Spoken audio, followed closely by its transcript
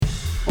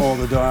All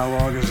the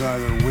dialogue is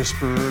either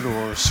whispered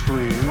or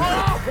screamed.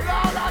 Oh, no,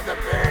 not the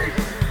beast!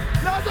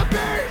 Not the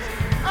beast!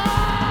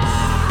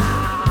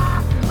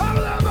 Ah!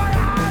 Open my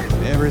eyes!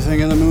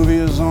 Everything in the movie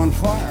is on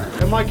fire.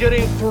 Am I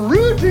getting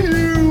through to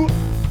you,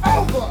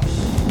 Alva?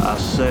 I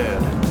said,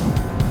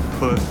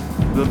 put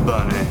the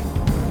bunny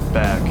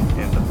back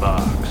in the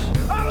box.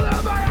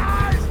 Open my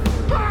eyes!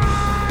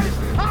 Eyes!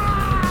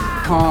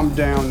 Ah! Calm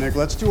down, Nick.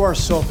 Let's do our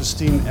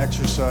self-esteem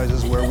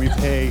exercises where we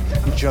pay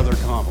each other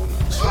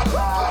compliments.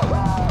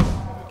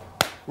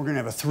 We're gonna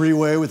have a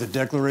three-way with the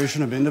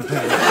Declaration of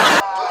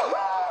Independence.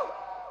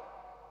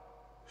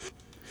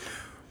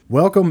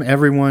 Welcome,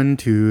 everyone,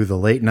 to the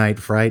Late Night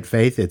Fright.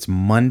 Faith, it's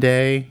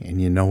Monday,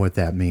 and you know what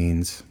that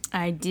means.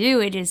 I do.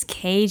 It is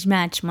Cage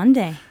Match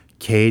Monday.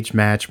 Cage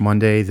Match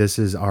Monday. This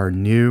is our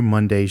new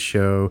Monday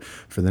show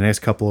for the next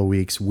couple of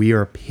weeks. We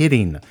are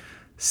pitting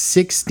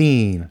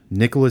 16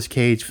 Nicolas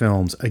Cage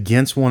films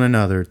against one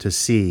another to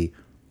see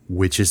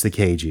which is the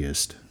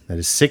cagiest. That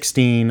is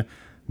 16,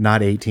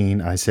 not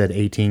 18. I said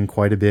 18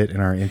 quite a bit in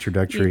our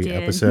introductory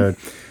episode.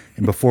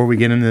 And before we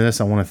get into this,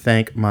 I want to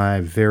thank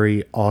my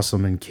very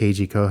awesome and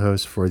cagey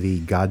co-host for the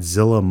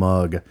Godzilla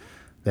mug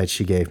that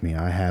she gave me.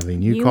 I have a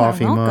new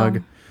coffee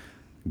mug.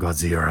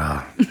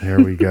 Godzilla. There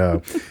we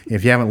go.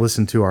 If you haven't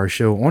listened to our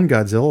show on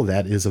Godzilla,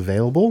 that is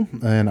available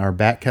in our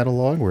back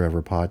catalog,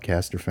 wherever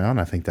podcasts are found.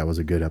 I think that was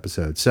a good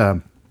episode.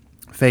 So,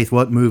 Faith,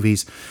 what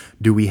movies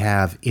do we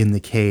have in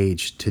the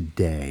cage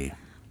today?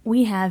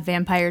 We have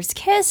Vampire's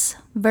Kiss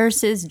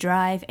versus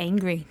Drive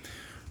Angry.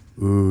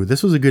 Ooh,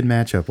 this was a good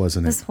matchup,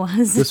 wasn't it? This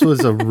was. This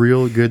was a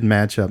real good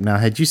matchup. Now,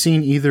 had you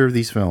seen either of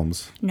these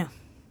films? No.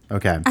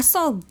 Okay. I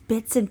saw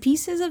bits and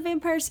pieces of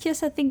Vampire's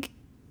Kiss, I think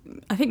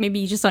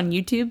maybe just on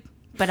YouTube,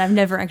 but I've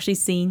never actually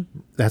seen.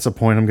 That's a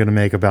point I'm going to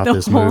make about the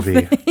this whole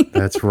movie. Thing.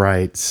 That's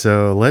right.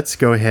 So let's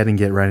go ahead and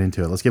get right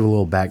into it. Let's give a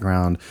little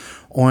background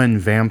on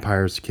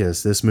Vampire's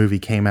Kiss. This movie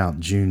came out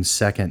June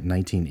 2nd,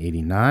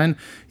 1989.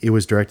 It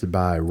was directed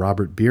by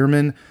Robert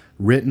Bierman,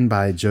 written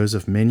by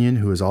Joseph Minion,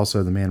 who is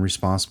also the man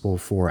responsible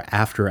for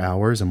After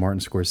Hours, a Martin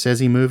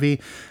Scorsese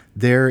movie.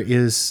 There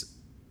is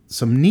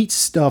some neat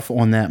stuff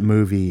on that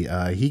movie.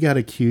 He got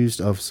accused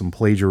of some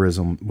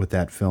plagiarism with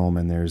that film,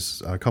 and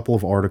there's a couple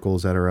of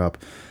articles that are up.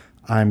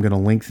 I'm going to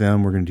link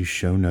them. We're going to do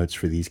show notes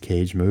for these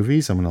Cage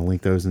movies. I'm going to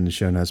link those in the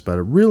show notes. But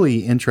a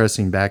really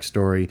interesting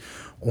backstory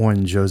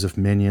on Joseph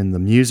Minion. The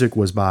music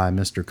was by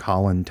Mr.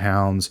 Colin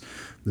Towns.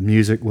 The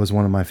music was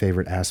one of my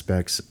favorite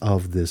aspects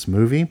of this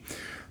movie.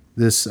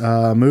 This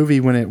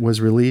movie, when it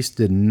was released,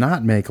 did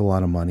not make a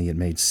lot of money. It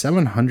made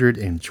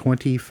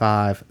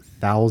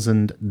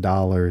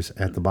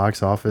 $725,000 at the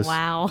box office.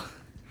 Wow.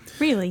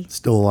 Really?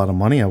 Still a lot of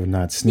money. I would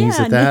not sneeze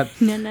at that.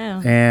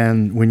 No.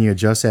 And when you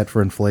adjust that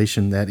for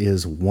inflation, that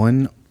is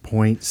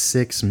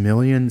 $1.6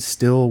 million.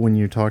 Still, when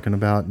you're talking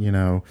about,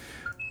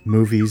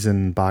 movies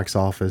and box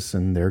office,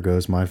 and there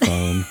goes my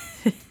phone.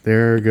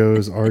 There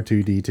goes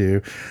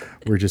R2-D2.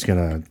 We're just going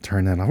to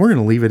turn that on. We're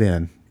going to leave it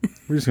in.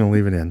 We're just going to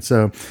leave it in.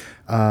 So,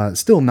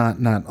 still not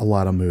a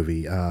lot of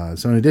movie.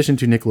 So in addition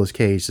to Nicolas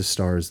Cage, this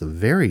stars the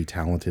very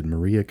talented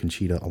Maria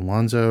Conchita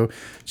Alonso,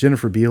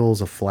 Jennifer Beals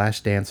of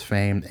Flashdance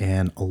fame,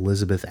 and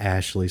Elizabeth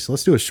Ashley. So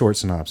let's do a short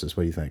synopsis.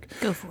 What do you think?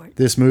 Go for it.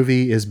 This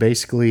movie is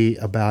basically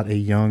about a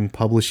young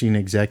publishing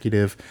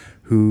executive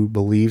who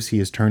believes he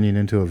is turning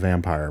into a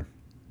vampire.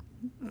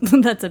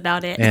 That's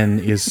about it. And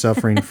is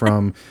suffering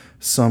from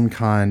some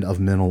kind of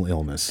mental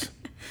illness.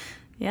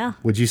 Yeah.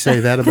 Would you say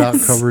that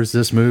about covers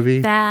this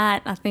movie?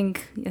 That, I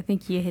think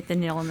you hit the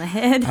nail on the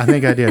head. I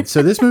think I did.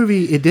 So this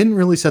movie, it didn't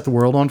really set the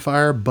world on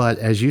fire, but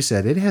as you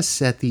said, it has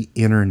set the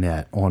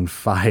internet on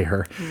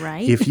fire.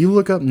 Right. If you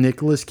look up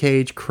Nicolas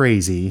Cage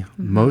crazy,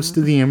 most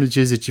of the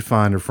images that you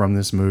find are from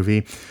this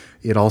movie.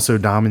 It also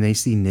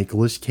dominates the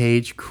Nicolas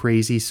Cage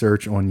crazy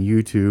search on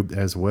YouTube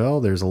as well.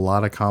 There's a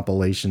lot of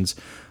compilations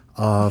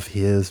of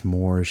his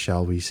more,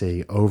 shall we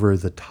say,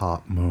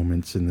 over-the-top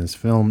moments in this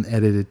film,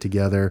 edited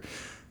together.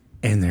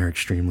 And they're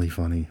extremely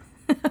funny.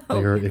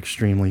 They're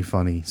extremely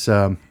funny.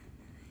 So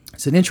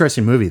it's an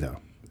interesting movie, though.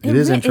 It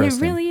is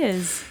interesting. It really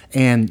is.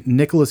 And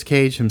Nicolas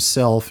Cage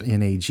himself,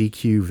 in a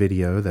GQ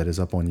video that is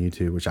up on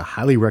YouTube, which I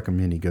highly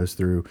recommend, he goes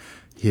through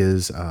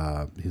his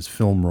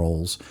film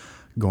roles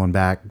going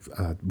back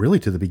really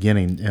to the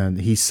beginning. And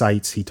he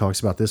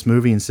talks about this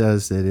movie and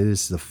says that it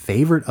is the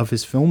favorite of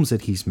his films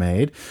that he's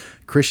made.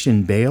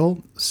 Christian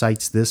Bale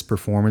cites this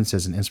performance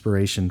as an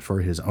inspiration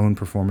for his own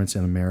performance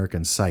in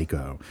American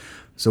Psycho.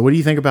 So what do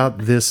you think about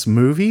this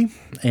movie?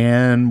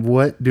 And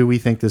what do we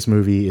think this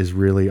movie is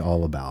really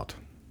all about?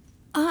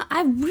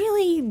 I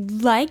really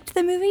liked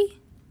the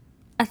movie.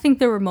 I think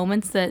there were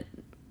moments that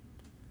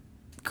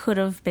could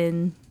have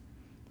been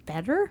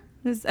better.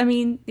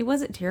 It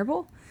wasn't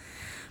terrible.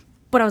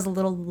 But I was a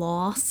little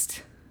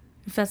lost,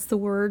 if that's the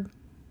word.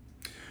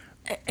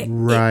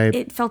 Right.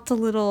 It felt a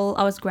little,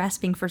 I was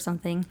grasping for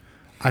something.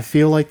 I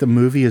feel like the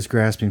movie is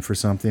grasping for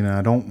something, and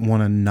I don't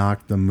want to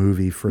knock the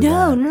movie for that.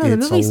 No, the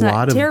movie's not terrible. It's a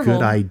lot of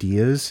good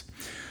ideas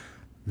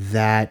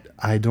that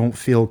I don't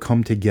feel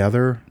come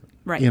together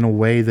in a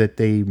way that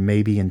they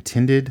maybe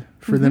intended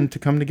for them to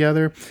come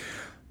together.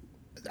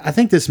 I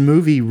think this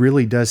movie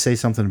really does say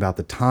something about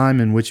the time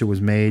in which it was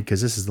made,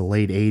 because this is the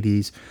late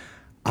 80s.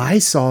 I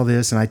saw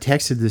this, and I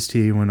texted this to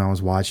you when I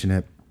was watching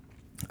it.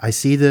 I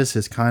see this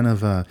as kind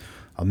of a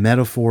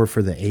metaphor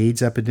for the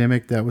AIDS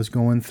epidemic that was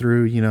going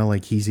through,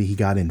 like he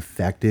got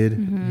infected,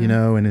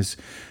 and his,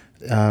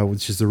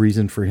 which is the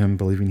reason for him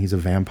believing he's a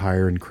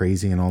vampire and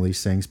crazy and all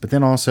these things. But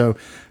then also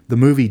the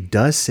movie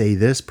does say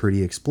this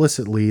pretty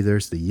explicitly.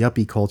 There's the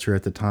yuppie culture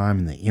at the time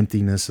and the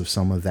emptiness of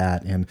some of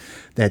that. And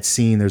that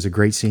scene, there's a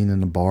great scene in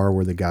the bar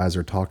where the guys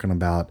are talking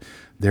about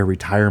their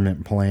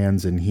retirement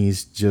plans, and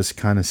he's just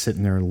kind of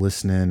sitting there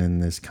listening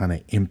in this kind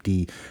of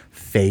empty,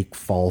 fake,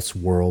 false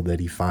world that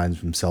he finds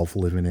himself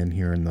living in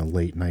here in the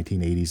late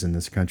 1980s in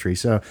this country.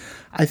 So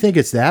I think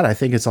it's that. I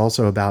think it's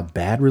also about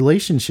bad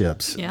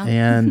relationships,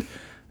 and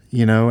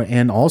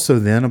and also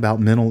then about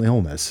mental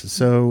illness.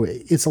 So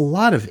it's a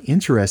lot of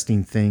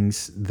interesting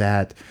things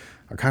that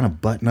are kind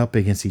of button up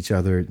against each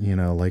other,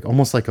 like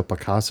almost like a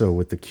Picasso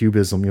with the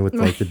cubism, with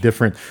like the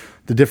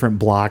different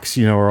blocks,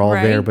 are all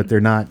there, but they're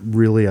not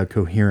really a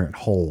coherent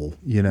whole,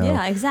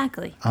 Yeah,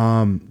 exactly.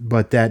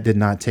 But that did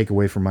not take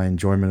away from my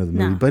enjoyment of the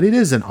movie. No. But it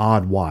is an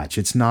odd watch.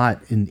 It's not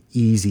an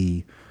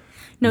easy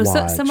watch.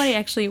 So somebody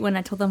actually, when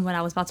I told them what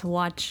I was about to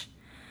watch,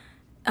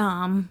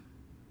 they're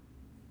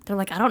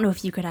like, I don't know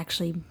if you could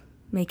actually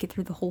make it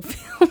through the whole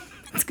film.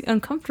 It's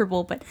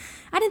uncomfortable, but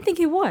I didn't think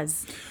it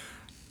was.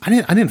 I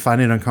didn't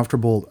find it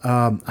uncomfortable.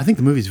 I think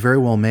the movie's very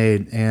well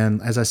made.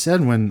 And as I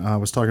said when I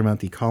was talking about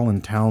the Colin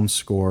Towns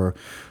score,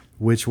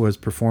 which was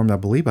performed, I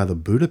believe, by the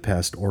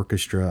Budapest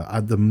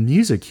Orchestra, the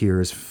music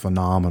here is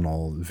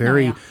phenomenal.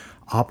 Very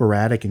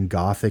operatic and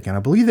gothic. And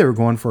I believe they were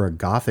going for a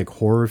gothic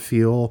horror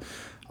feel,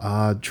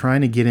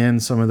 trying to get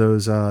in some of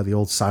those, the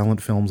old silent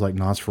films like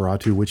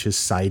Nosferatu, which is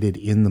cited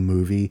in the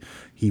movie.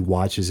 He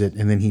watches it,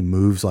 and then he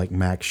moves like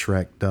Max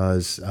Schreck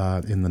does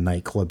in the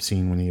nightclub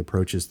scene when he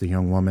approaches the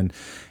young woman.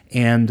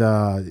 And,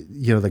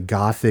 the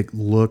gothic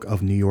look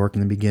of New York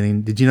in the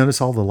beginning. Did you notice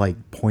all the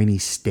like pointy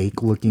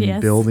stake-looking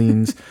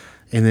buildings?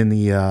 And then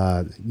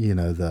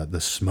the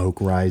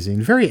smoke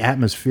rising. Very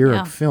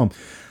atmospheric film.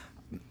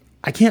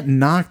 I can't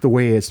knock the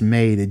way it's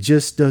made. It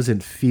just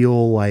doesn't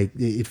feel like,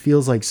 it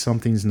feels like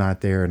something's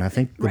not there. And I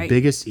think the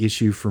biggest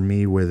issue for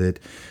me with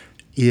it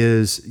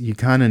is you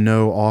kind of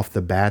know off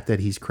the bat that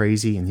he's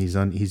crazy and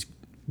he's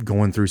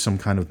going through some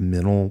kind of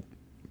mental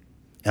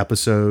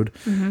episode.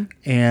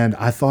 And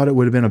I thought it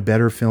would have been a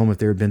better film if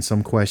there had been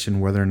some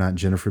question whether or not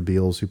Jennifer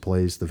Beals, who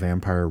plays the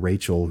vampire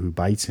Rachel who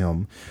bites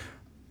him,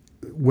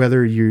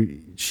 whether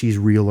she's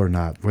real or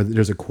not, whether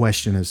there's a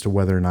question as to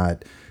whether or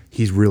not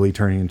he's really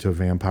turning into a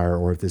vampire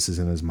or if this is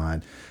in his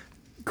mind.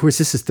 Of course,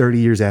 this is 30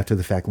 years after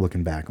the fact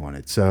looking back on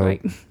it. So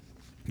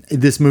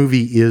this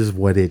movie is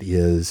what it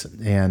is.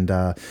 And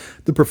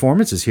the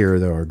performances here,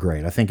 though, are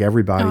great. I think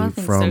everybody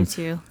from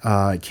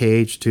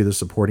Cage to the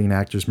supporting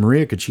actors.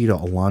 Maria Conchita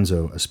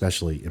Alonso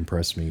especially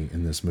impressed me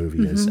in this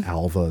movie as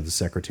Alva, the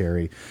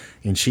secretary.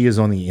 And she is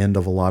on the end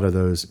of a lot of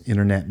those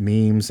internet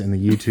memes and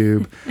the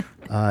YouTube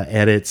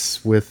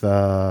edits with,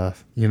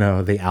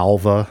 the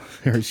Alva.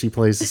 She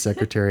plays the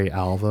secretary,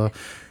 Alva.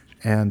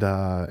 And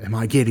am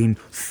I getting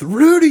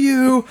through to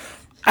you,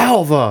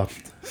 Alva?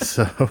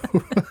 So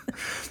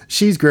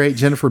she's great.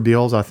 Jennifer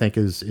Beals, I think,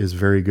 is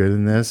very good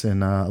in this.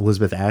 And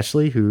Elizabeth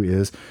Ashley, who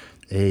is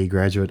a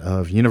graduate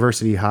of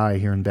University High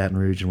here in Baton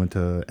Rouge and went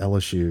to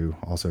LSU,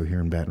 also here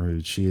in Baton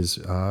Rouge. She is,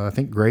 I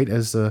think, great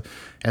as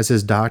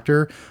his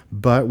doctor.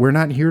 But we're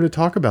not here to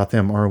talk about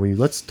them, are we?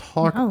 Let's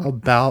talk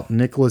about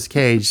Nicolas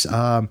Cage.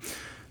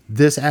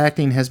 This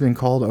acting has been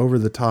called over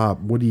the top.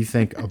 What do you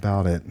think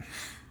about it?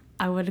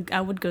 I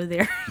would go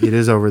there. It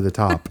is over the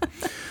top.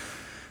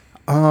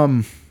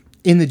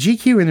 In the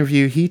GQ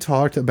interview, he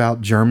talked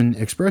about German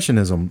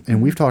expressionism,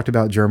 and we've talked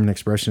about German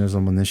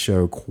expressionism on this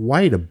show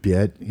quite a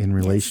bit in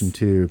relation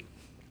to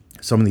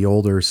some of the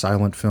older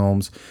silent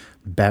films,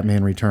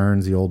 Batman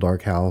Returns, The Old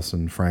Dark House,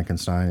 and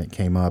Frankenstein. It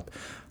came up.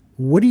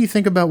 What do you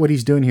think about what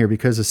he's doing here?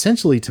 Because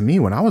essentially, to me,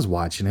 when I was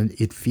watching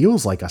it, it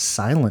feels like a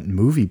silent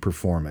movie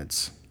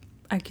performance.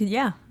 I could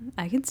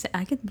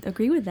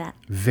agree with that.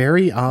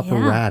 Very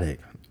operatic.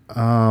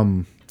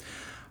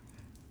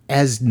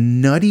 As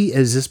nutty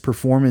as this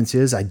performance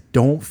is, I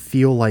don't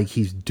feel like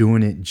he's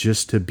doing it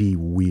just to be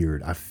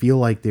weird. I feel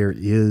like there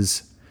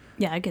is...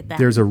 Yeah, I get that.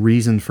 There's a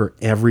reason for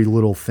every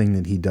little thing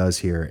that he does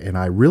here, and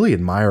I really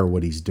admire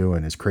what he's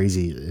doing, as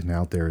crazy and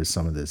out there as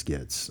some of this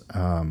gets.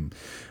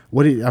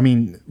 What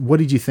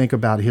did you think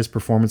about his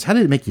performance? How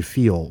did it make you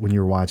feel when you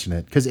were watching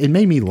it? Because it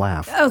made me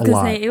laugh a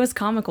lot. It was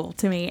comical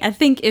to me. I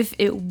think if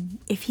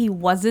he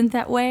wasn't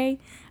that way,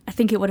 I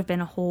think it would have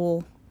been a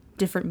whole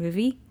different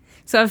movie.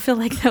 So I feel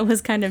like that was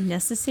kind of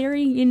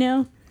necessary,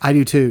 I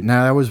do too.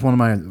 Now, that was one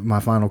of my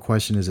final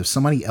question is if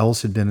somebody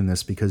else had been in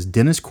this, because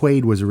Dennis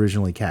Quaid was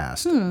originally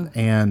cast.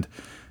 And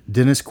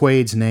Dennis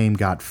Quaid's name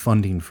got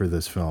funding for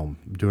this film,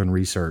 doing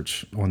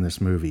research on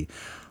this movie.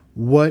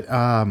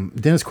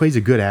 Dennis Quaid's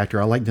a good actor.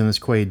 I like Dennis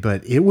Quaid,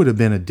 but it would have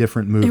been a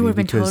different movie. It would have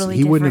been because totally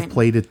he different. Wouldn't have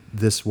played it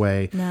this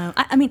way. No.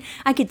 I mean,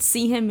 I could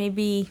see him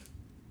maybe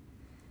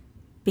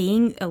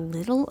being a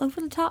little over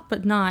the top,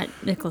 but not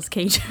Nicolas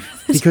Cage.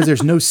 Because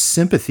there's no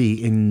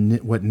sympathy in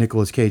what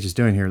Nicolas Cage is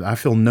doing here. I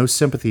feel no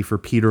sympathy for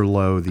Peter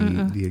Lowe,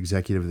 the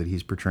executive that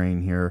he's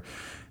portraying here.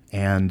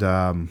 And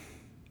I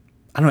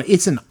don't know,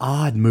 it's an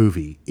odd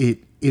movie. It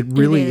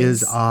really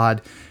is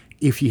odd.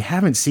 If you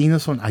haven't seen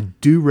this one, I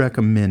do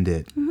recommend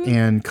it,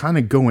 and kind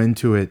of go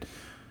into it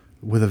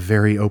with a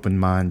very open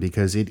mind,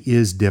 because it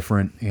is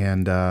different,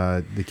 and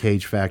the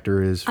Cage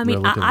factor is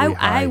relatively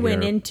high. I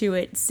went into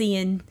it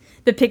seeing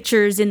the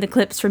pictures in the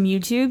clips from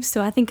YouTube,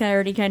 so I think I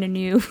already kind of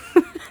knew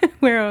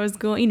where I was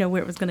going,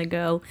 where it was going to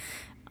go.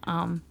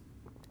 I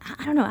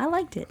don't know. I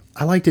liked it.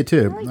 I liked it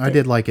too. I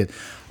did like it.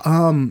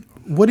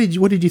 What did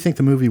you think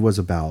the movie was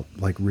about?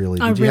 Like, really?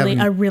 I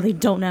really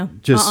don't know.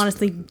 I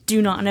honestly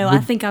do not know. I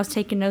think I was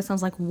taking notes. I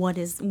was like, what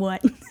is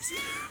what?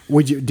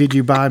 Did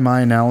you buy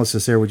my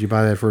analysis there? Would you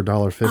buy that for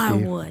 $1.50? I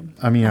would.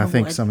 I mean, I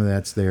think some of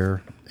that's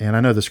there. And I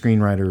know the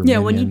screenwriter. Yeah,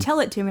 Minion, when you tell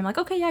it to me, I'm like,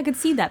 okay, yeah, I could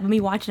see that. But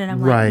me watching it,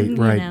 I'm right.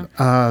 like,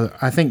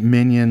 I think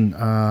Minion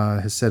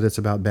has said it's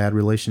about bad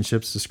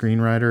relationships, the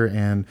screenwriter,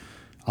 and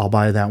I'll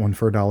buy that one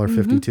for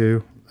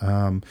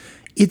 $1.52.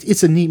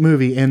 It's a neat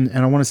movie, and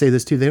I want to say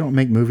this too. They don't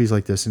make movies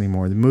like this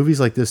anymore. The movies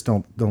like this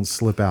don't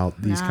slip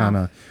out. These kind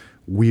of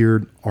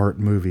weird art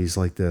movies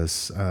like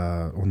this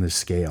on this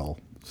scale.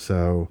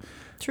 So.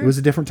 True. It was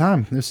a different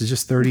time. This is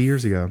just 30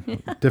 years ago.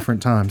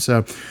 Different time.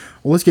 So,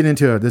 well, let's get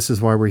into it. This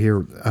is why we're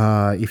here.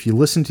 If you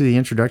listen to the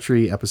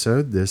introductory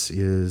episode, this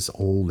is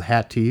old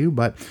hat to you,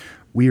 but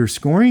we are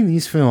scoring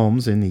these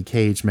films in the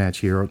Cage match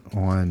here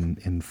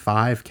in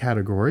 5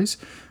 categories: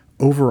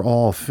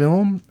 overall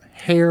film,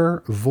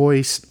 hair,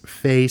 voice,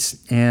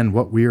 face, and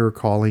what we are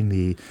calling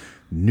the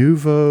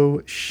nouveau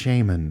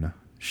shamanic.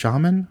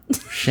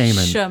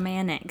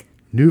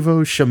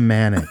 Nouveau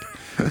shamanic.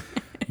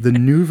 The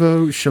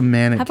nouveau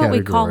shamanic category. How about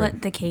we call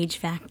it the Cage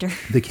factor?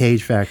 The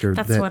Cage factor.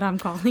 That's what I'm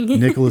calling it.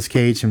 Nicolas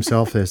Cage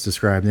himself has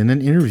described in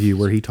an interview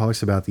where he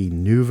talks about the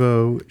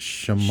nouveau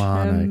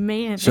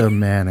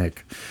shamanic.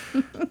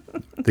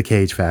 The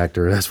Cage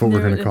factor. That's what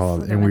we're going to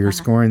call it. And we are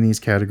scoring these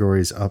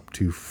categories up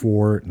to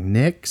 4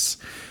 nicks.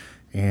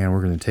 And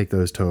we're going to take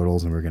those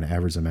totals and we're going to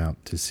average them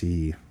out to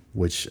see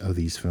which of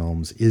these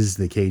films is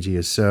the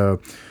cagiest.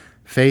 So,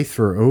 Faith,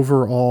 for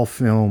overall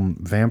film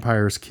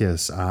Vampire's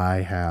Kiss,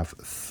 I have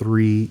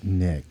 3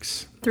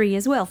 nicks. 3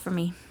 as well for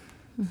me.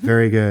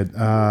 Very good.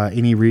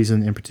 Any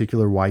reason in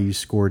particular why you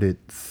scored it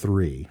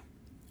 3?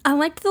 I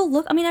liked the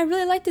look. I mean, I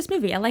really liked this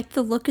movie. I liked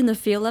the look and the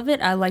feel of it.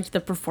 I liked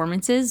the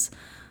performances.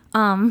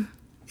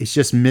 It's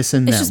just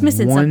missing one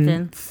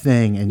something.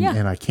 thing,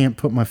 and I can't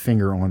put my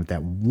finger on it.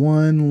 That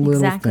one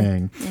little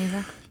thing.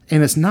 Exactly.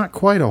 And it's not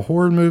quite a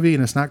horror movie,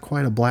 and it's not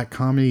quite a black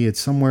comedy.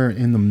 It's somewhere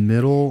in the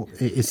middle.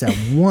 It's that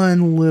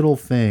one little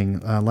thing.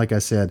 Like I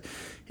said,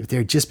 if there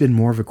had just been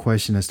more of a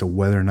question as to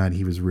whether or not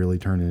he was really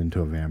turning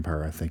into a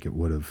vampire, I think it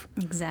would have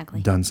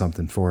done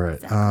something for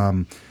it.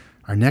 Exactly.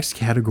 Our next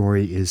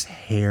category is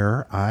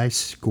hair. I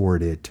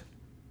scored it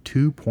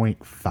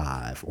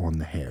 2.5 on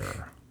the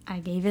hair. I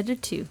gave it a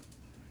 2.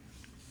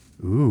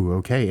 Ooh,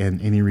 okay. And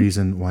any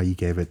reason why you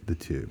gave it the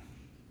 2?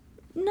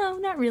 No,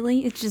 not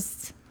really. It's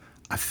just...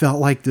 I felt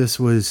like this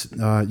was,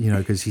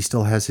 because he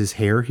still has his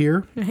hair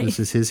here. Right. This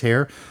is his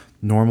hair.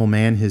 Normal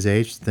man, his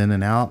age,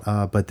 thinning out.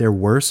 But there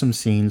were some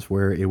scenes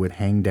where it would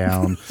hang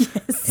down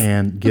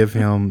and give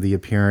him the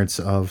appearance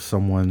of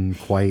someone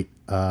quite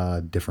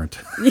different.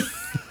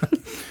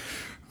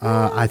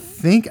 I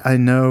think I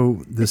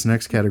know this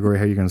next category,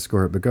 how you're going to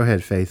score it. But go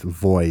ahead, Faith.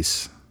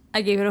 Voice.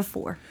 I gave it a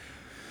 4.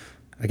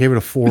 I gave it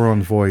a 4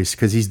 on voice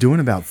because he's doing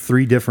about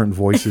 3 different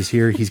voices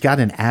here. He's got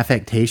an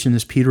affectation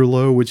as Peter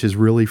Lowe, which is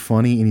really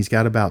funny, and he's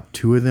got about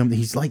 2 of them.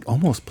 He's like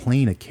almost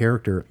playing a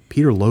character.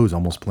 Peter Lowe's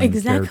almost playing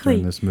a character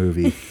in this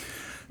movie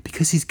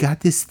because he's got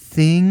this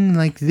thing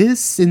like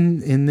this,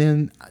 and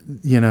then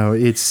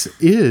this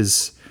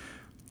is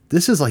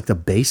like the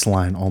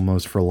baseline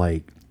almost for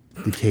like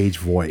the Cage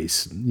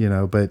voice,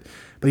 but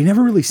he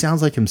never really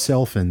sounds like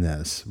himself in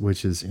this,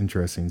 which is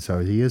interesting. So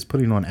he is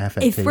putting on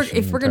affectation.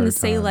 If we're going to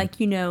say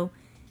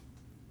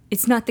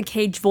it's not the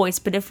Cage voice,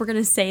 but if we're going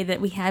to say that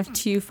we have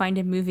to find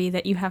a movie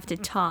that you have to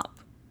top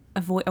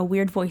a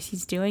weird voice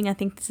he's doing, I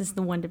think this is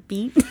the one to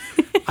beat.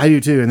 I do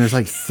too, and there's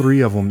like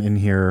 3 of them in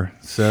here.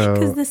 So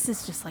because this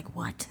is just like,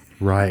 what?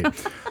 Right.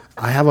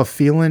 I have a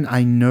feeling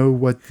I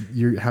know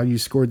how you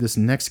scored this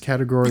next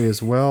category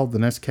as well. The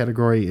next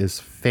category is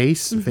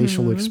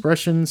facial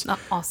expressions. I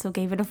also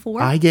gave it a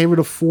 4. I gave it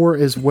a 4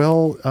 as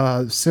well,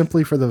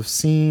 simply for the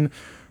scene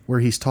where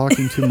he's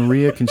talking to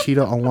Maria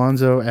Conchita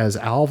Alonso as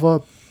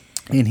Alva,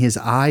 and his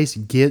eyes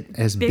get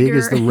as big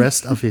as the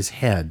rest of his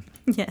head.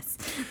 Yes,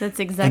 that's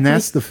exactly. And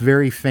that's the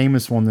very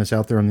famous one that's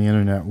out there on the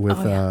internet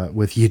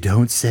with "You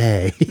Don't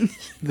Say."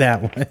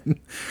 That one.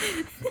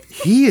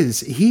 He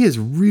is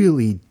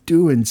really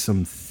doing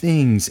some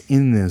things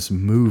in this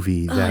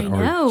movie that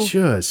are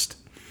just.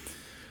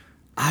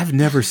 I've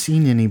never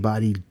seen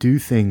anybody do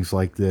things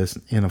like this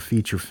in a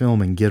feature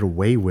film and get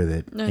away with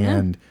it.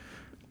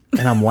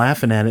 And I'm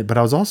laughing at it, but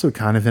I was also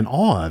kind of in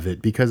awe of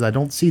it because I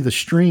don't see the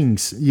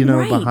strings,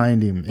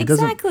 behind him.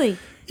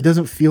 It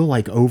doesn't feel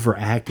like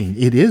overacting.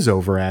 It is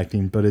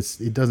overacting, but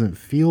it doesn't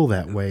feel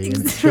that way.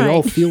 And they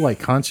all feel like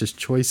conscious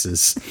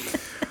choices.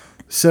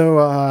 So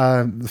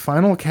the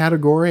final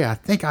category, I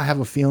think I have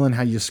a feeling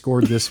how you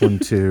scored this one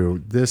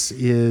too. This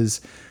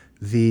is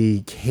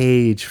the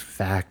Cage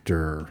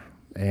factor.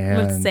 And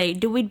let's say,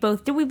 did we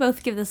both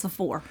give this a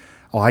 4?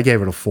 Oh, I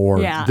gave it a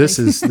 4. Yeah. This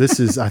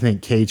is I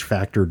think Cage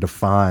factor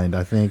defined.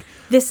 I think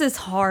this is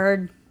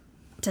hard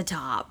to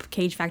top.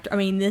 Cage factor. I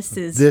mean, this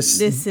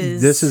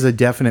is a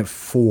definite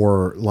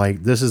 4.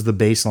 Like, this is the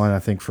baseline, I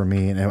think, for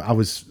me. And I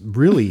was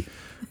really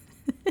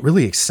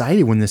really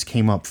excited when this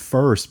came up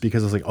first,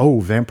 because I was like, oh,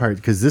 vampire,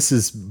 because this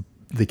is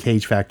the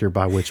Cage factor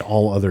by which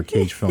all other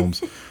Cage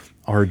films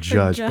are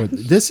judged. But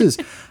this is,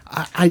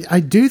 I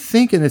do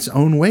think in its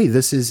own way,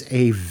 this is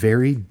a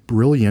very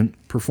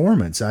brilliant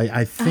performance.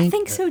 I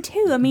think so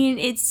too. I mean,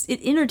 it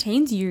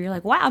entertains you. You're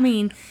like, wow. I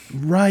mean,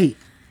 right.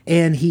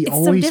 And he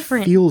always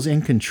feels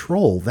in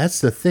control.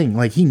 That's the thing.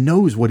 Like, he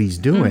knows what he's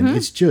doing.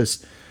 It's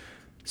just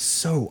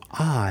so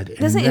odd.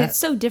 It's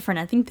so different.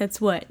 I think that's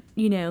what,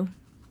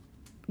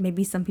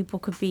 maybe some people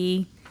could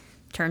be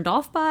turned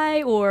off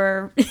by,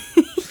 or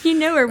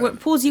or what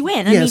pulls you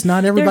in. It's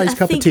not everybody's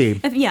cup of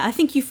tea. Yeah, I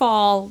think you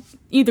fall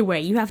either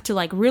way. You have to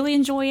like really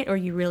enjoy it, or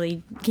you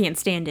really can't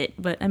stand it.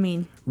 But I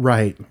mean,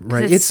 right.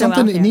 It's so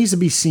something that needs to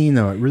be seen,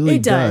 though. It really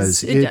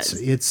does.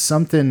 It's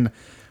something.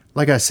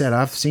 Like I said,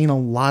 I've seen a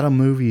lot of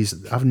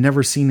movies. I've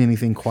never seen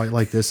anything quite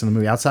like this in a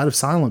movie outside of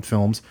silent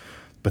films,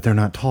 but they're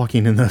not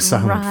talking in those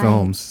silent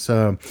films.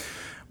 So,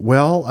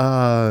 well,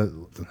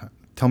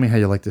 tell me how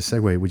you like this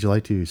segue. Would you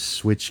like to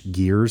switch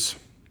gears?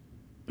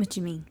 What do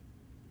you mean?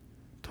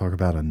 Talk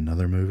about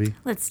another movie?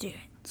 Let's do it.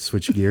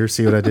 Switch gears.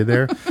 See what I did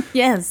there?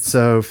 Yes.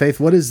 So, Faith,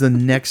 what is the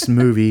next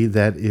movie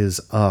that is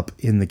up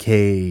in the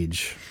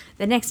cage?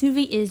 The next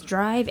movie is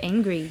Drive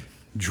Angry.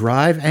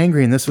 Drive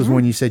Angry, and this was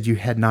one you said you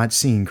had not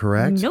seen,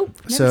 correct? Nope.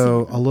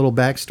 So a little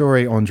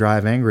backstory on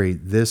Drive Angry.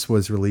 This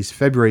was released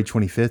February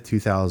 25th,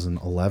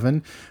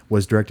 2011,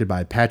 was directed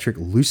by Patrick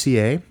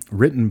Lussier,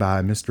 written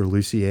by Mr.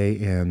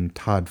 Lussier and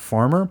Todd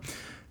Farmer.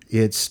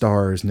 It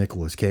stars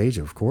Nicolas Cage,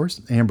 of course,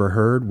 Amber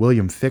Heard,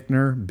 William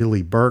Fichtner,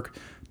 Billy Burke,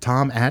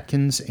 Tom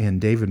Atkins, and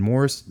David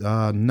Morse.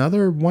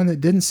 Another one that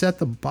didn't set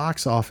the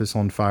box office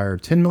on fire.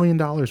 $10 million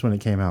when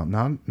it came out.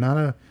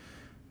 Not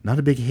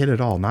a big hit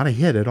at all. Not a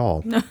hit at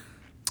all. No.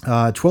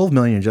 12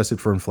 million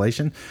adjusted for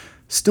inflation,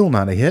 still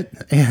not a hit.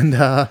 And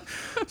so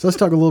let's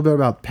talk a little bit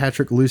about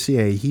Patrick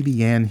Lussier. He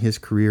began his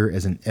career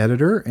as an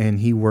editor,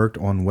 and he worked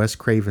on Wes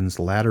Craven's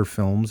latter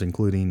films,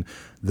 including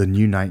The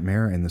New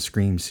Nightmare and the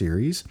Scream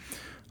series.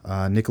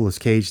 Nicolas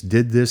Cage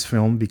did this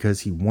film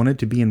because he wanted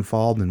to be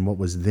involved in what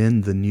was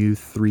then the new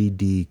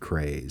 3D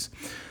craze.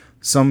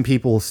 Some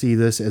people see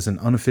this as an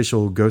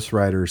unofficial Ghost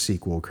Rider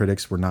sequel.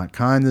 Critics were not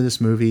kind to this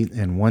movie,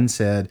 and one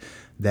said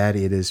that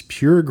it is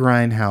pure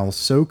grindhouse,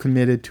 so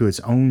committed to its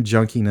own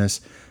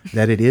junkiness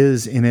that it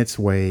is, in its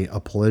way, a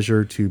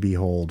pleasure to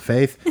behold.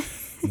 Faith,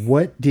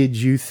 what did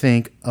you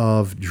think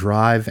of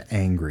Drive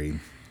Angry?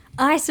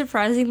 I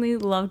surprisingly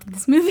loved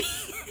this movie.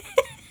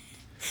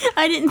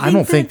 I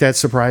don't think that's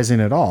surprising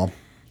at all.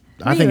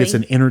 Really? I think it's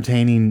an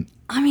entertaining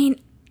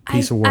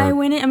piece of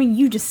work.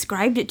 You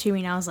described it to me,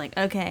 and I was like,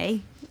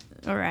 okay.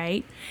 All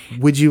right.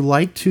 Would you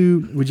like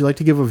to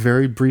give a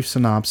very brief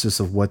synopsis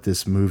of what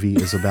this movie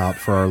is about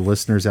for our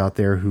listeners out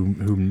there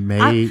who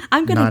may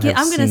I'm gonna say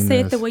this?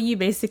 it the way you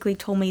basically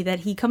told me, that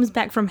he comes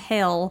back from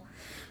hell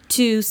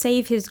to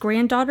save his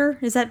granddaughter.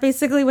 Is that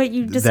basically what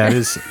you just That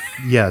is,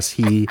 yes,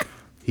 he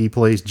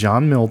plays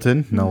John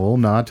Milton. No, little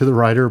nod to the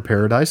writer of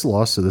Paradise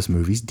Lost, so this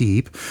movie's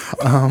deep.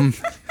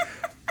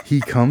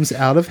 He comes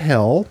out of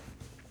hell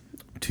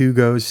to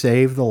go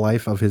save the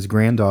life of his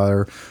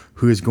granddaughter,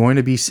 who is going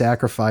to be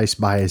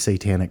sacrificed by a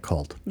satanic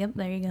cult. Yep,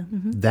 there you go.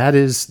 Mm-hmm. That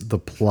is the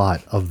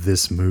plot of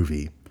this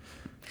movie.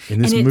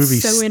 And this it's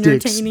movie so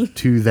sticks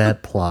to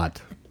that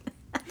plot.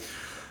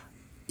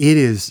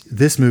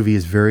 This movie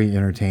is very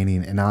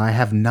entertaining, and I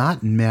have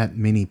not met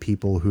many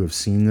people who have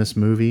seen this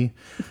movie.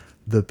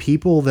 The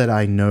people that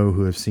I know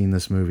who have seen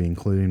this movie,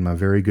 including my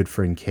very good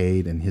friend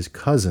Cade and his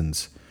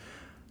cousins,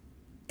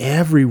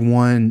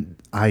 everyone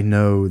I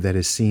know that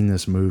has seen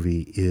this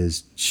movie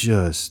is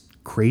just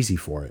crazy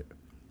for it.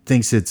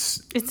 Thinks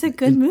it's a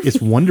good movie.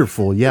 It's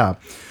wonderful, yeah.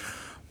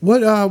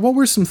 What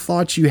were some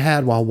thoughts you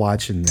had while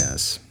watching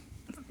this?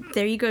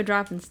 There you go,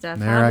 dropping stuff.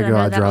 There I go,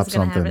 I dropped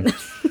something.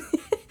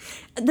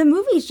 The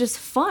movie's just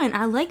fun.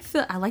 I like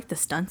the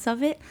stunts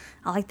of it.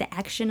 I like the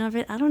action of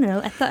it. I don't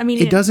know.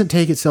 It doesn't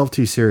take itself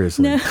too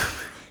seriously. No.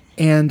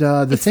 And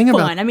the thing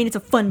fun. about it's a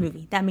fun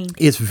movie.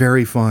 It's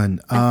very fun.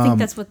 I think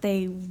that's what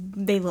they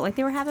look like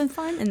they were having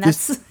fun, and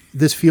that's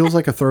this feels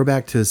like a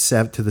throwback to the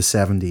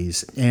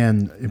 70s,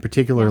 and in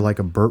particular like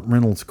a Burt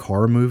Reynolds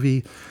car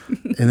movie,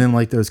 and then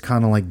like those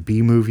kind of like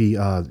B movie.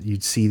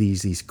 You'd see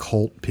these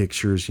cult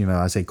pictures.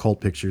 I say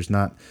cult pictures,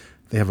 not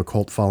they have a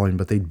cult following,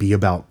 but they'd be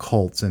about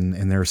cults,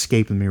 and they're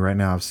escaping me right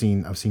now. I've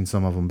seen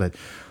some of them, but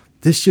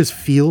this just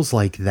feels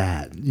like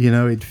that.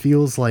 It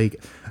feels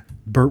like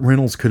Burt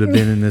Reynolds could have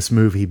been in this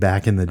movie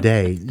back in the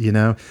day,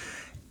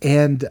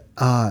 and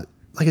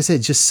like I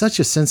said, just such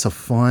a sense of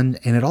fun.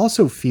 And it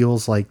also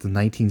feels like the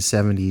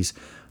 1970s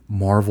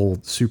Marvel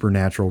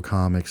supernatural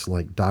comics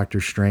like Doctor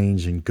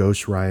Strange and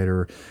Ghost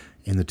Rider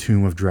and the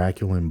Tomb of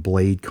Dracula and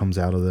Blade comes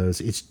out of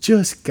those. It's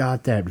just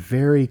got that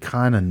very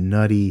kind of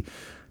nutty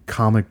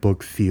comic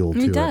book feel to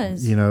it. It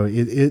does. You know,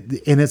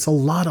 and it's a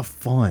lot of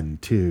fun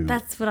too.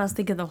 That's what I was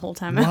thinking the whole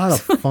time. A lot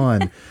of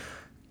fun.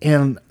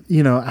 And,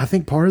 you know, I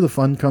think part of the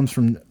fun comes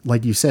from,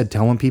 like you said,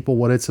 telling people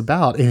what it's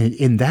about.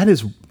 And that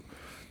is,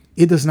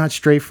 it does not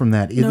stray from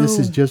that. This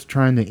is just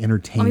trying to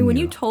entertain you. when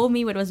you told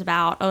me what it was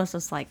about, I was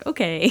just like,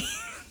 okay,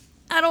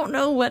 I don't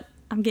know what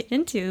I'm getting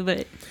into,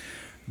 but...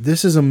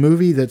 This is a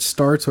movie that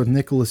starts with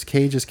Nicolas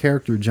Cage's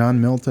character,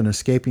 John Milton,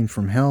 escaping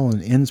from hell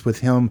and ends with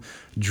him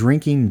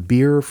drinking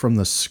beer from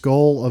the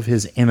skull of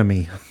his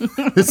enemy.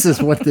 This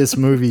is what this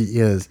movie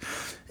is.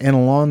 And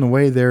along the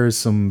way, there is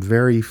some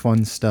very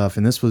fun stuff.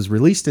 And this was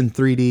released in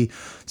 3D,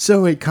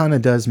 so it kind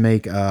of does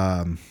make,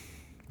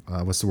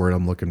 what's the word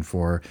I'm looking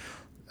for?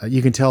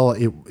 You can tell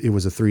it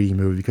was a 3D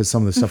movie because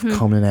some of the stuff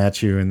coming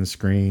at you in the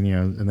screen, you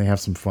know, and they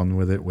have some fun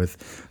with it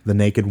with the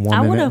naked woman at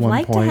one point. I would have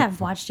liked to have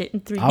watched it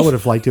in 3D. I would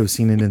have liked to have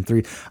seen it in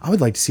 3D. I would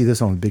like to see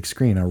this on a big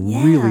screen. I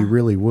really,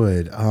 really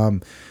would.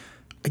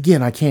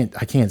 Again, I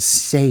can't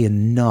say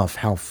enough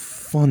how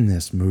fun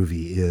this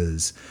movie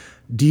is.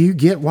 Do you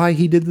get why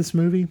he did this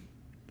movie?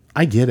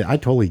 I get it. I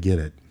totally get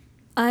it.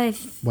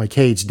 Why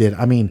Cage did.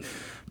 I mean,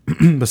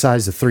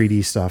 besides the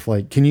 3D stuff,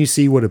 like, can you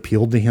see what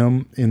appealed to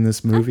him in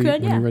this movie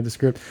when you read the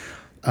script?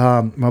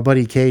 My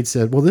buddy Cage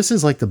said, well, this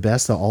is like the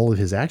best of all of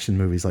his action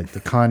movies, like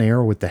the Con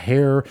Air with the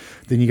hair.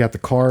 Then you got the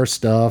car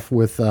stuff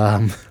with,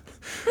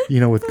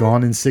 with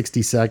Gone in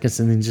 60 Seconds,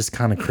 and then just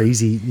kind of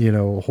crazy,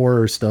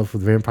 horror stuff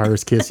with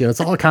Vampire's Kiss. It's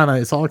all kind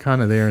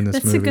of there in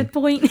this movie. That's a good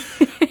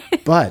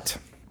point. But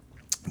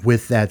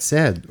with that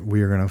said,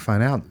 we are going to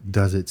find out,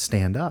 does it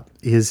stand up?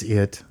 Is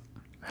it...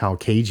 How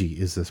cagey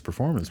is this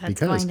performance? Let's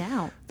because find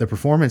out. The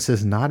performance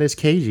is not as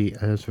cagey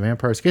as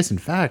Vampire's Kiss. In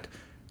fact,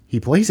 he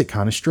plays it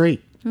kind of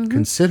straight,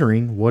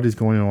 considering what is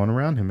going on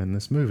around him in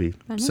this movie.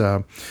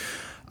 So,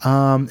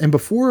 and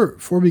before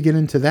we get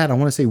into that, I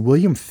want to say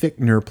William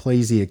Fichtner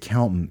plays the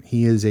accountant.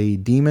 He is a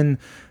demon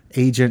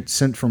agent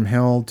sent from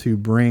hell to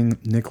bring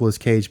Nicolas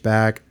Cage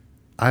back.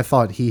 I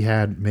thought he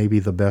had maybe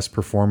the best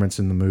performance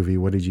in the movie.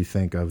 What did you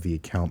think of the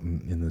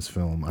accountant in this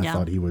film? I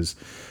thought he was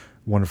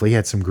wonderful. He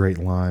had some great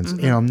lines.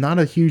 And I'm not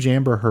a huge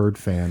Amber Heard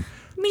fan.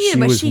 Me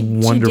either, but she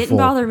didn't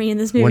bother me in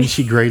this movie. Wasn't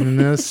she great in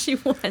this? She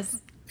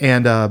was.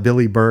 And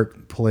Billy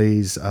Burke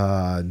plays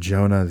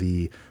Jonah,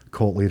 the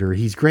cult leader.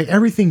 He's great.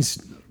 Everything's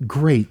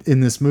great in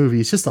this movie.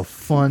 It's just a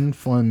fun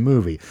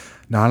movie.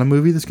 Not a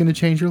movie that's going to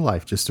change your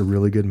life. Just a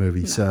really good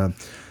movie. No. So,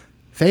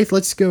 Faith,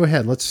 let's go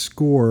ahead. Let's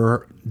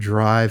score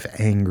Drive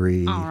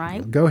Angry. All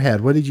right. Go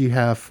ahead. What did you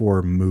have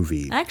for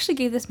movie? I actually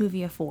gave this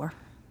movie a 4.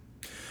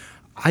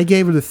 I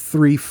gave it a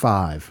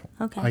 3.5.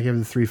 Okay. I gave it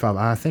a 3.5.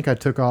 I think I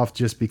took off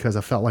just because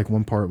I felt like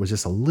one part was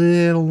just a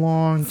little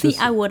long. See,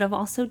 I would have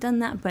also done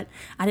that, but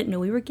I didn't know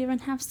we were giving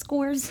half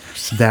scores.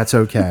 That's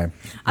okay.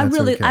 I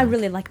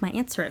really like my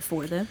answer at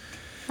 4, though.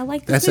 I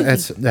like this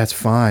movie. That's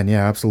fine.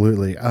 Yeah,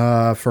 absolutely.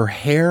 For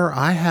hair,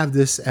 I have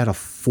this at a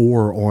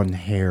 4 on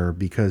hair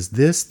because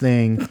this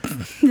thing.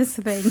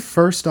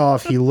 First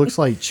off, he looks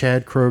like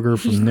Chad Kroeger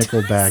from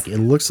Nickelback. It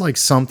looks like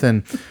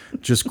something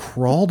just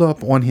crawled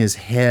up on his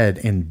head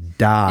and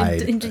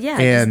died. And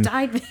just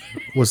died.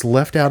 Was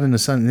left out in the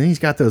sun. And then he's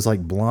got those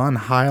like blonde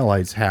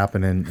highlights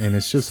happening, and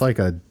it's just like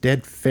a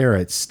dead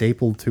ferret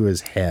stapled to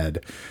his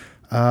head.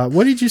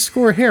 What did you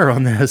score hair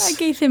on this? I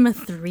gave him a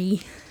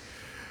 3.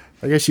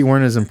 I guess you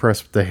weren't as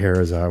impressed with the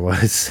hair as I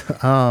was.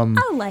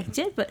 I liked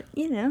it, but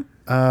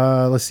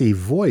let's see.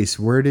 Voice.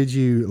 Where did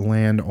you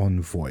land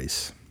on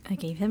voice? I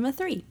gave him a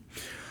 3.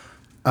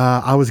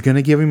 I was going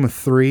to give him a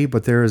 3,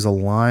 but there is a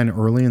line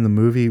early in the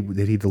movie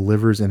that he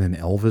delivers in an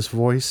Elvis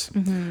voice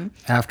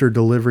after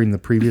delivering the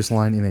previous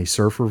line in a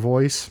surfer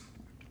voice.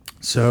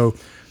 So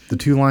the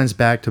two lines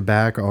back to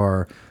back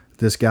are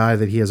this guy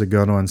that he has a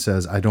gun on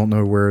says, "I don't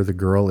know where the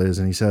girl is."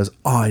 And he says,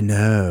 "I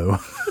know."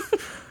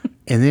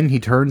 And then he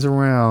turns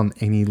around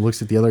and he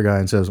looks at the other guy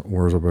and says,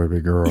 "Where's a baby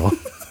girl?"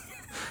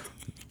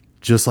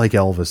 Just like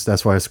Elvis.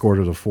 That's why I scored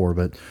it a 4.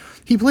 But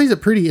he plays it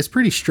it's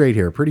pretty straight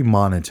here, pretty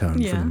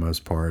monotone for the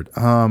most part.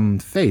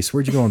 Face.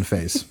 Where'd you go on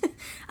face?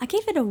 I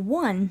gave it a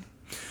 1.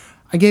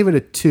 I gave it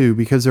a 2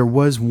 because there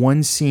was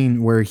one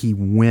scene where he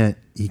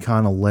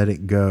kind of let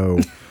it go.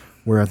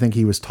 Where I think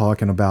he was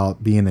talking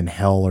about being in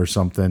hell or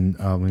something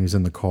when he was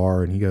in the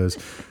car, and he goes,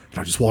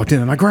 "I just walked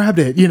in and I grabbed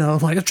it,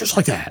 like just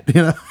like that,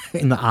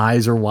 and the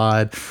eyes are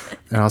wide,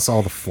 and I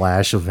saw the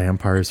flash of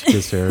Vampire's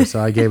Kiss there, so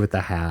I gave it the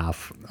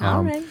half.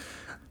 All right.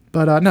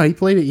 But no, he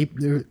played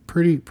it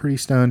pretty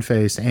stone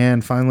faced.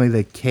 And finally,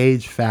 the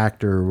Cage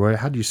factor.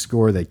 How do you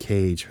score the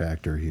Cage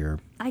factor here?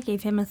 I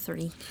gave him a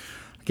 3.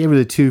 I gave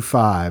it a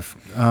 2.5.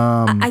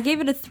 I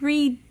gave it a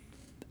 3.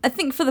 I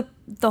think for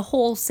the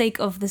whole sake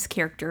of this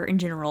character in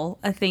general,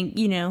 I think,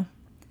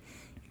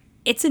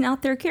 it's an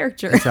out there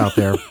character. It's out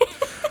there.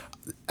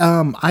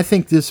 I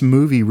think this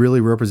movie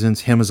really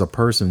represents him as a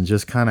person,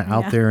 just kind of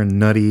out there and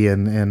nutty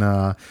and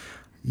I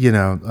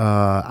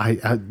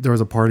there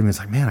was a part of me that's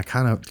like, man, I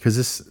kind of, because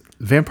this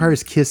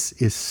Vampire's Kiss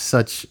is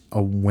such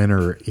a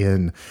winner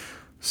in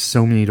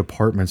so many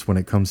departments when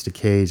it comes to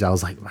Cage. I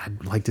was like,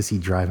 I'd like to see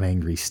Drive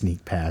Angry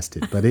sneak past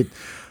it, but it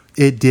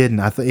didn't.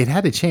 I thought it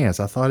had a chance.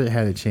 I thought it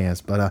had a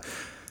chance, but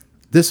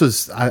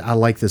I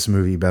like this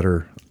movie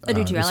better. I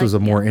do too. This was a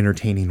more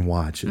entertaining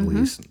watch, at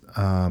least.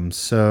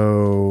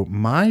 So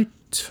my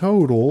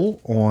total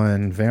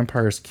on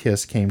Vampire's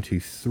Kiss came to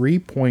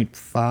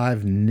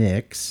 3.5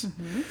 nicks.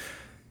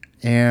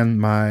 And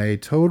my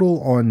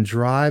total on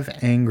Drive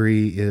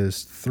Angry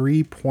is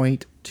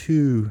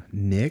 3.2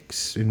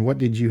 nicks. And what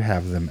did you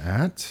have them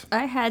at?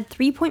 I had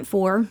 3.4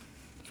 for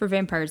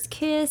Vampire's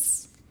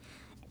Kiss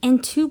and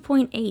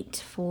 2.8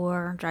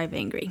 for Drive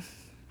Angry.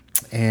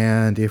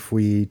 And if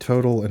we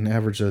total and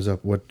average those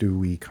up, what do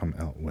we come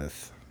out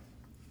with?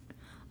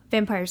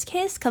 Vampire's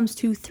Kiss comes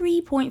to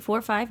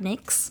 3.45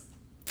 nicks.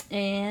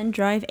 And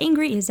Drive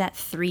Angry is at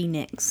 3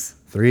 nicks.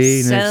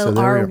 3 nicks. So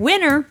our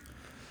winner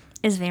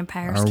is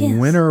Vampire's Kiss. Our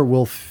winner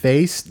will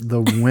face the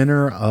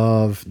winner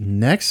of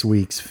next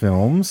week's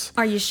films.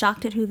 Are you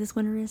shocked at who this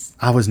winner is?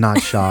 I was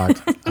not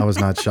shocked. I was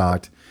not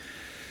shocked.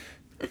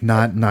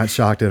 Not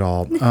shocked at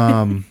all.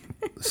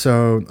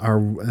 So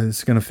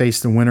it's going to face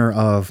the winner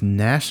of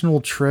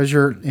National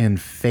Treasure and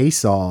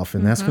Face Off,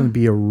 and that's going to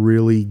be a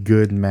really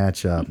good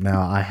matchup.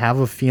 Now, I have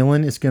a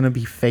feeling it's going to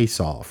be Face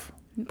Off.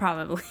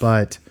 Probably.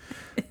 But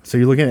so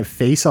you're looking at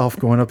Face Off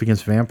going up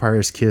against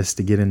Vampire's Kiss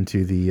to get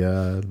into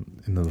the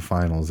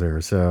finals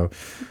there. So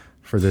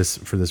for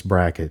this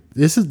bracket,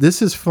 this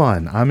is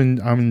fun. I'm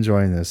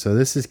enjoying this. So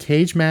this is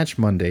Cage Match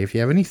Monday. If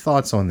you have any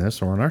thoughts on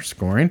this or on our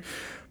scoring,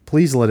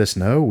 please let us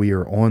know. We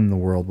are on the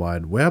World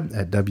Wide Web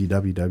at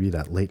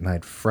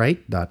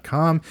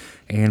www.latenightfright.com,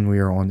 and we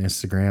are on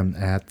Instagram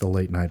at the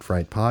Late Night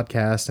Fright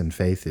Podcast, and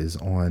Faith is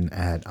on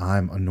at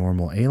I'm a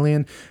Normal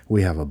Alien.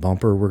 We have a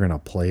bumper. We're going to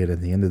play it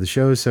at the end of the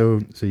show,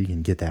 so you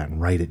can get that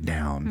and write it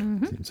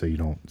down, so you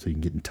can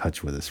get in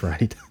touch with us,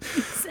 right?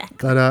 Exactly.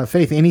 But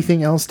Faith,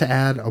 anything else to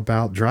add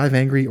about Drive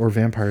Angry or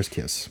Vampire's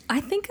Kiss?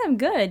 I think I'm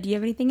good. Do you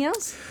have anything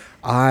else?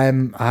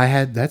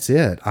 That's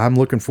it. I'm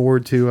looking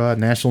forward to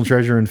National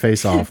Treasure and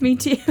Face Off. Me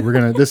too.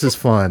 This is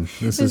fun.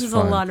 This is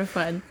fun. A lot of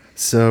fun.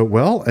 So,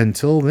 well,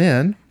 until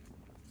then,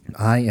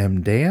 I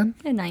am Dan.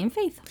 And I am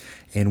Faith.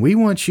 And we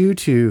want you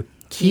to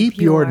keep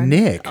your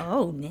Nick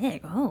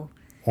Nick. Oh.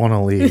 on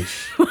a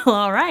leash. Well,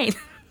 all right.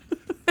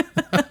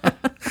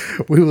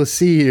 We will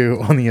see you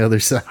on the other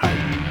side.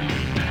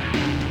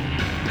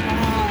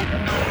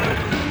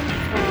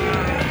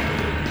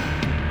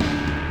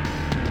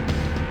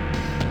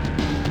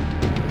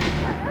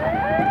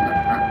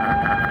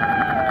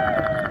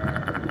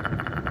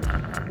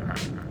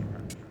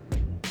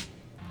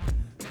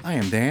 I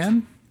am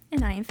Dan.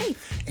 And I am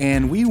Faith.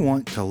 And we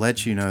want to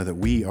let you know that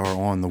we are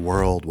on the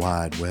World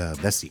Wide Web.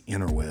 That's the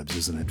interwebs,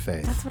 isn't it,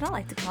 Faith? That's what I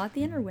like to call it,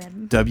 the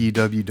interweb.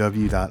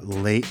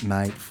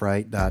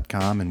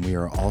 www.latenightfright.com, and we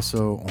are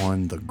also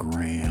on the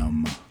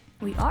gram.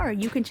 We are.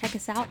 You can check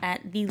us out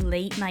at the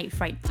Late Night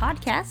Fright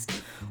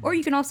Podcast, or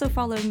you can also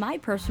follow my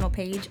personal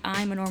page,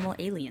 I'm a Normal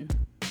Alien.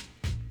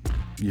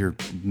 You're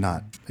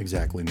not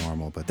exactly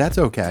normal, but that's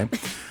okay.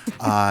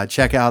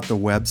 Check out the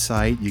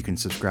website. You can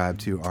subscribe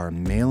to our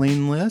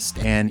mailing list.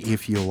 And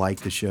if you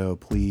like the show,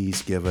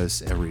 please give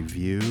us a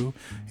review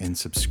and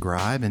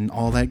subscribe and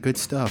all that good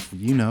stuff.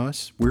 You know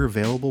us. We're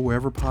available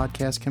wherever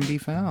podcasts can be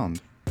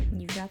found.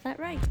 You got that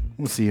right.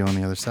 We'll see you on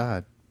the other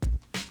side.